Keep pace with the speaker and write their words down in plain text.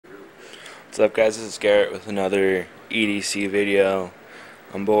What's up, guys? This is Garrett with another EDC video.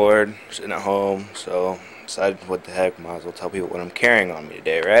 I'm bored, sitting at home, so decided what the heck, might as well tell people what I'm carrying on me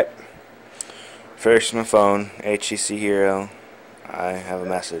today, right? First, my phone, HTC Hero. I have a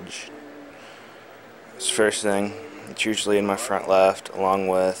message. This first thing, it's usually in my front left, along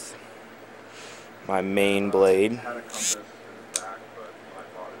with my main blade,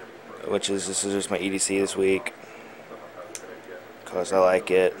 this is just my EDC this week, because I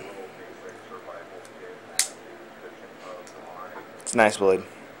like it. It's a nice blade.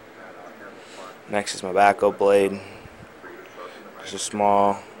 Next is my backup blade. It's a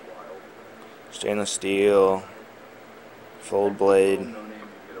small stainless steel fold blade.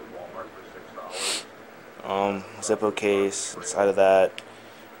 Zippo case. Inside of that,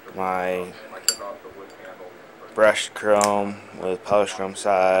 my brushed chrome with polished chrome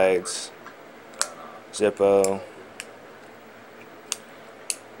sides. Zippo.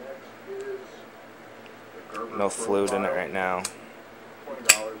 No fluid in it right now.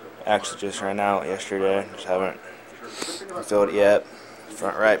 Actually just ran out yesterday. Just haven't filled it yet.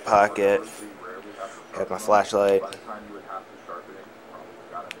 Front right pocket. Have my flashlight.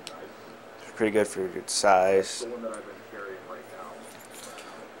 Pretty good for its size.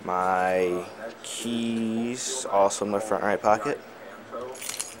 My keys also in my front right pocket.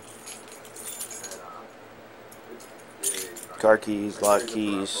 Car keys, lock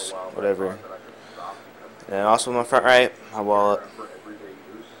keys, whatever. And also in my front right, my wallet.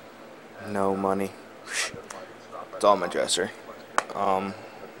 No money. It's all in my dresser.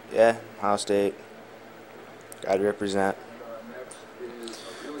 Yeah, Ohio State. Gotta represent.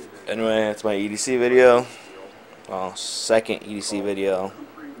 Anyway, that's my EDC video. Well, second EDC video.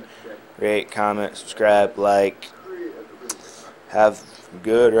 Rate, comment, subscribe, like. Have a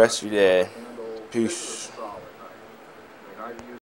good rest of your day. Peace.